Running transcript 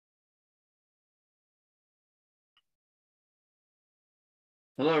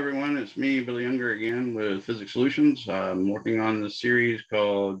Hello, everyone. It's me, Billy Younger, again with Physics Solutions. I'm working on this series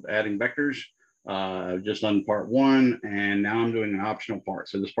called Adding Vectors. I've just done part one, and now I'm doing an optional part.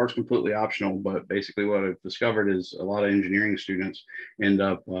 So this part's completely optional, but basically what I've discovered is a lot of engineering students end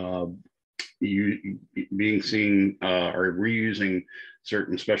up being seen or reusing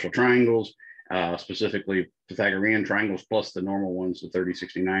certain special triangles, specifically Pythagorean triangles plus the normal ones, the 30,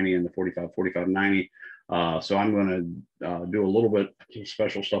 60, 90 and the 45, 45, 90. So I'm going to do a little bit of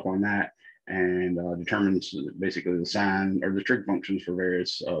special stuff on that and determines basically the sine or the trig functions for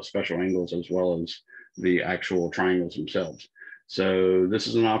various special angles as well as the actual triangles themselves. So this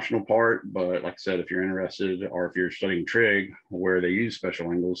is an optional part, but like I said, if you're interested or if you're studying trig where they use special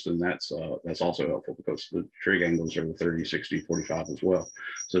angles, then that's also helpful because the trig angles are the 30, 60, 45 as well.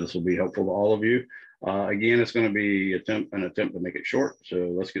 So this will be helpful to all of you. Again, it's going to be an attempt to make it short.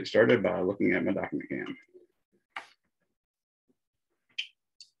 So let's get started by looking at my document cam.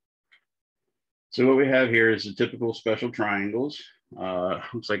 So what we have here is the typical special triangles.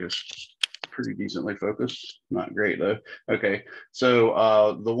 Looks like it's pretty decently focused. Not great though. Okay,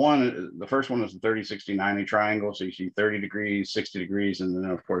 so the first one is the 30, 60, 90 triangle. So you see 30 degrees, 60 degrees, and then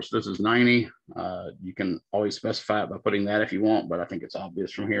of course this is 90. You can always specify it by putting that if you want, but I think it's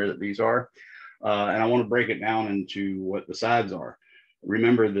obvious from here that these are. And I want to break it down into what the sides are.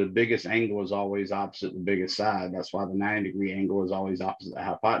 Remember, the biggest angle is always opposite the biggest side. That's why the 90-degree angle is always opposite the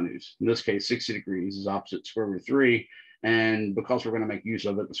hypotenuse. In this case, 60 degrees is opposite square root of 3. And because we're going to make use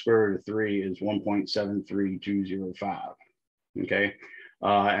of it, the square root of 3 is 1.73205. Okay.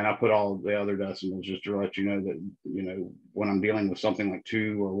 And I put all the other decimals just to let you know that, when I'm dealing with something like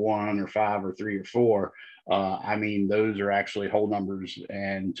 2 or 1 or 5 or 3 or 4, I mean, those are actually whole numbers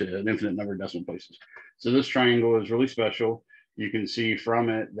and to an infinite number of decimal places. So this triangle is really special. You can see from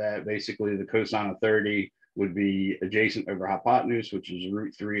it that basically the cosine of 30 would be adjacent over hypotenuse, which is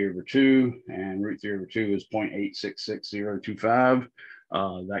root 3 over 2, and root 3 over 2 is 0.866025.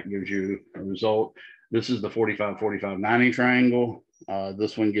 That gives you a result. This is the 45, 45, 90 triangle.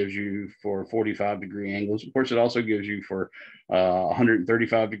 This one gives you for 45-degree angles. Of course, it also gives you for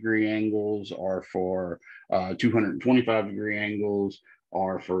 135-degree angles, or for 225-degree angles,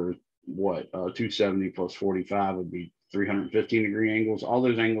 or for what 270 plus 45 would be 315-degree angles. All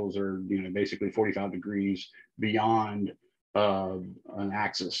those angles are basically 45 degrees beyond an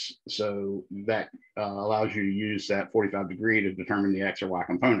axis. So that allows you to use that 45 degree to determine the x or y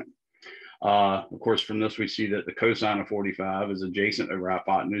component. Of course, from this, we see that the cosine of 45 is adjacent over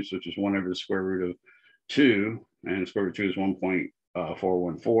hypotenuse, which is 1 over the square root of 2, and the square root of 2 is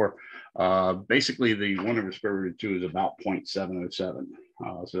 1.414. Basically, the 1 over the square root of 2 is about 0.707.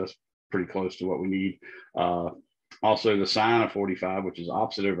 So that's pretty close to what we need. Also, the sine of 45, which is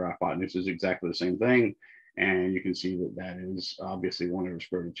opposite over hypotenuse, is exactly the same thing. And you can see that that is obviously 1 over the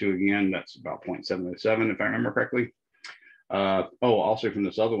square root of 2 again. That's about 0.707, if I remember correctly. Also from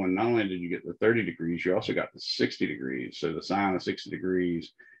this other one, not only did you get the 30 degrees, you also got the 60 degrees. So the sine of 60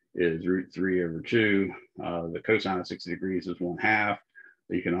 degrees is root 3 over 2. The cosine of 60 degrees is 1/2.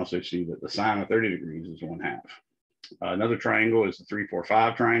 You can also see that the sine of 30 degrees is 1/2. Another triangle is the 3, 4,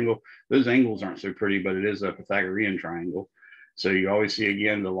 5 triangle. Those angles aren't so pretty, but it is a Pythagorean triangle. So you always see,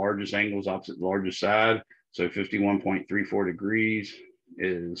 again, the largest angles opposite the largest side. So 51.34 degrees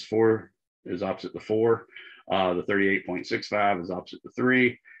is opposite the 4. The 38.65 is opposite the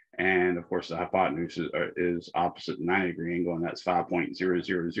 3. And of course, the hypotenuse is opposite the 90-degree angle, and that's 5.000 is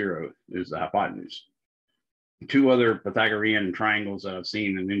the hypotenuse. 2 other Pythagorean triangles that I've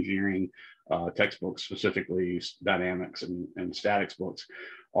seen in engineering textbooks, specifically dynamics and statics books,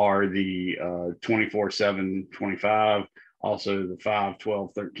 are the 24, 7, 25, also the 5,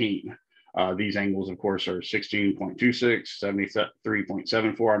 12, 13. These angles, of course, are 16.26,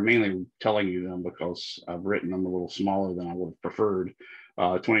 73.74. I'm mainly telling you them because I've written them a little smaller than I would have preferred.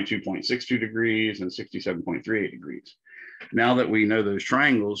 22.62 degrees and 67.38 degrees. Now that we know those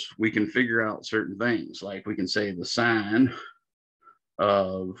triangles, we can figure out certain things. Like we can say the sine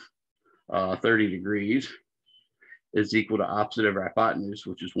of 30 degrees is equal to opposite over hypotenuse,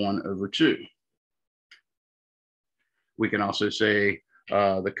 which is 1 over 2. We can also say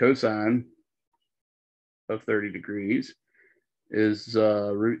the cosine of 30 degrees is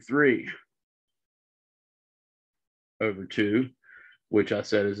root 3 over 2, which I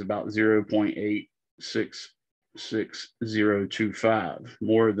said is about 0.866025,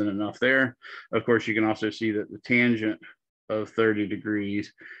 more than enough there. Of course, you can also see that the tangent of 30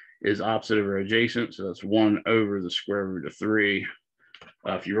 degrees is opposite over adjacent, so that's 1 over the square root of 3.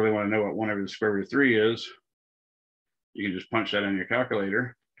 If you really want to know what 1 over the square root of 3 is, you can just punch that in your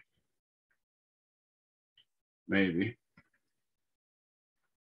calculator. Maybe.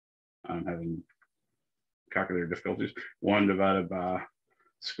 I'm having calculator difficulties. 1 divided by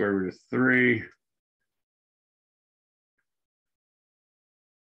square root of 3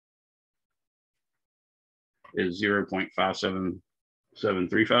 is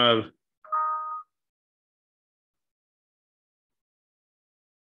 0.57735.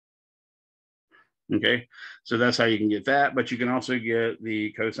 Okay, so that's how you can get that, but you can also get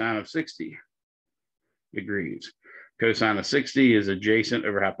the cosine of 60 degrees. Cosine of 60 is adjacent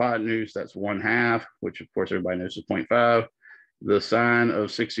over hypotenuse. That's 1/2, which of course everybody knows is 0.5. The sine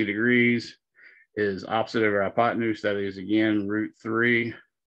of 60 degrees is opposite over hypotenuse. That is again root 3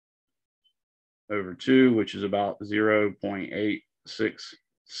 over 2, which is about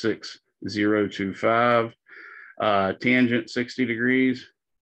 0.866025. Tangent 60 degrees,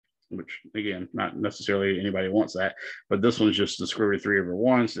 which again, not necessarily anybody wants that, but this one's just the square root of 3 over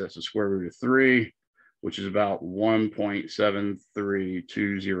 1. So that's the square root of 3, which is about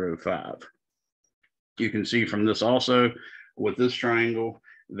 1.73205. You can see from this also with this triangle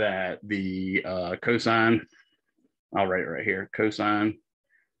that the cosine, I'll write it right here, cosine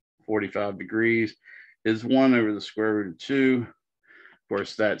 45 degrees is 1 over the square root of 2. Of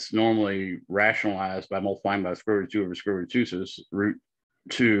course, that's normally rationalized by multiplying by the square root of 2 over square root of 2. So it's root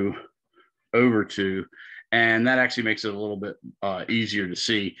 2 over 2. And that actually makes it a little bit easier to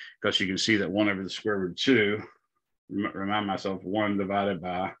see, because you can see that 1 over the square root of 2, remind myself, 1 divided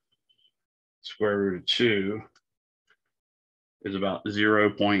by square root of 2 is about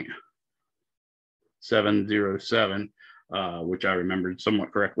 0.707, which I remembered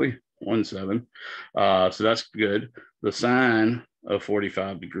somewhat correctly, 17. So that's good. The sine of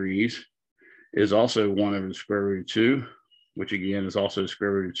 45 degrees is also 1 over the square root of 2, which again is also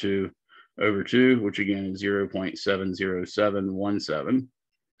square root of 2 over 2, which again is 0.70717.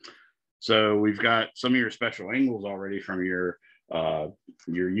 So we've got some of your special angles already from your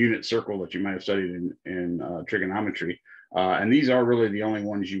unit circle that you might have studied in trigonometry. And these are really the only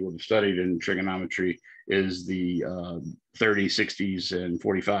ones you would have studied in trigonometry, is the 30, 60s, and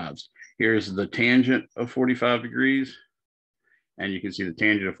 45s. Here's the tangent of 45 degrees. And you can see the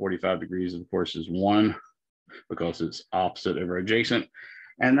tangent of 45 degrees, of course, is 1, because it's opposite over adjacent.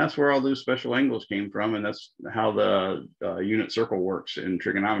 And that's where all those special angles came from. And that's how the unit circle works in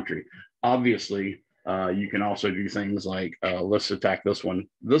trigonometry. Obviously, you can also do things like, let's attack this one.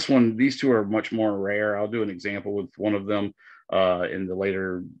 These two are much more rare. I'll do an example with one of them in the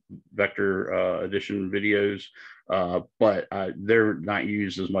later vector addition videos, but they're not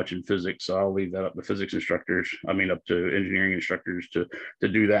used as much in physics. So I'll leave that up to physics instructors. I mean, up to engineering instructors to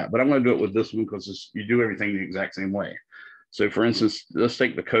do that. But I'm going to do it with this one because you do everything the exact same way. So for instance, let's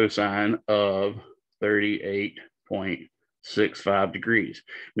take the cosine of 38.65 degrees.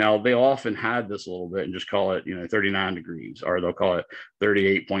 Now they often hide this a little bit and just call it, 39 degrees, or they'll call it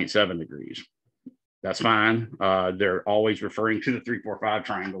 38.7 degrees. That's fine. They're always referring to the 3, 4, 5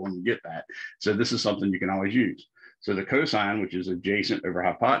 triangle when you get that. So this is something you can always use. So the cosine, which is adjacent over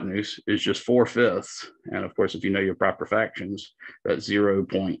hypotenuse, is just 4/5. And of course, if you know your proper fractions, that's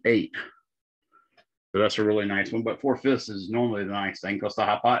 0.8. So that's a really nice one, but 4/5 is normally the nice thing, because the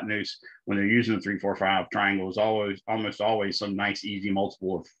hypotenuse, when they're using the 3, 4, 5 triangle, is almost always some nice easy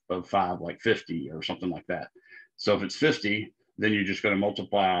multiple of 5, like 50 or something like that. So if it's 50, then you're just going to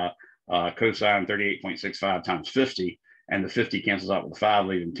multiply cosine 38.65 times 50, and the 50 cancels out with the 5,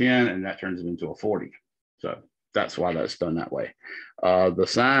 leaving 10, and that turns it into a 40. So that's why that's done that way. The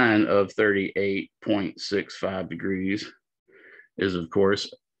sine of 38.65 degrees is, of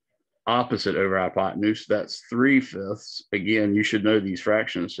course, opposite over hypotenuse. That's 3/5. Again, you should know these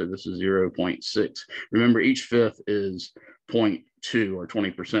fractions. So this is 0.6. Remember, each fifth is 0.2 or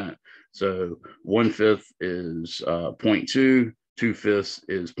 20%. So 1/5 is 0.2, 2/5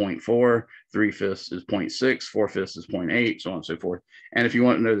 is 0.4, 3/5 is 0.6, 4/5 is 0.8, so on and so forth. And if you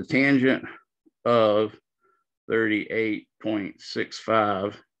want to know the tangent of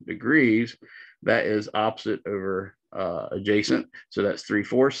 38.65 degrees, that is opposite over adjacent. So that's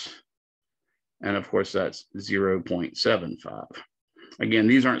 3/4. And of course, that's 0.75. Again,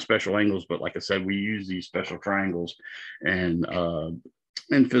 these aren't special angles, but like I said, we use these special triangles and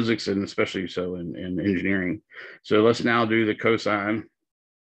in physics, and especially so in engineering. So let's now do the cosine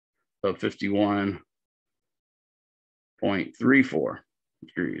of 51.34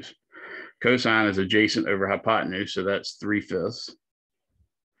 degrees. Cosine is adjacent over hypotenuse, so that's 3/5,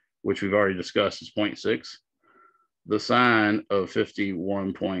 which we've already discussed is 0.6. The sine of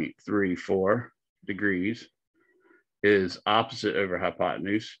 51.34 degrees is opposite over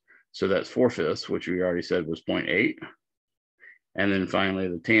hypotenuse, so that's 4/5, which we already said was 0.8. And then finally,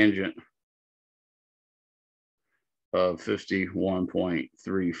 the tangent of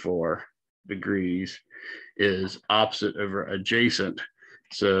 51.34 degrees is opposite over adjacent.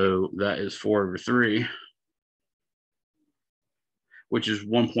 So that is 4/3, which is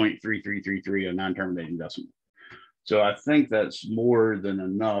 1.3333, a non-terminating decimal. So I think that's more than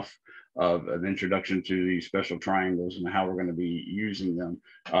enough of an introduction to these special triangles and how we're going to be using them.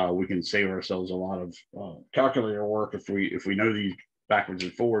 We can save ourselves a lot of calculator work if we know these backwards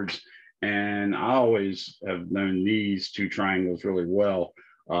and forwards. And I always have known these two triangles really well.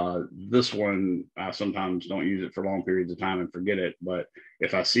 This one, I sometimes don't use it for long periods of time and forget it. But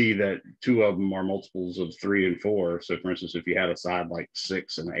if I see that two of them are multiples of 3 and 4, so for instance, if you had a side like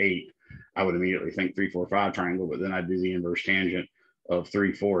 6 and 8, I would immediately think 3, 4, 5 triangle, but then I'd do the inverse tangent of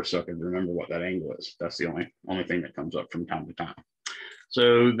 3, 4, so I could remember what that angle is. That's the only thing that comes up from time to time.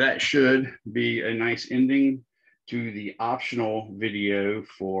 So that should be a nice ending to the optional video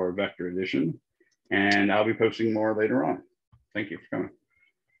for vector addition, and I'll be posting more later on. Thank you for coming.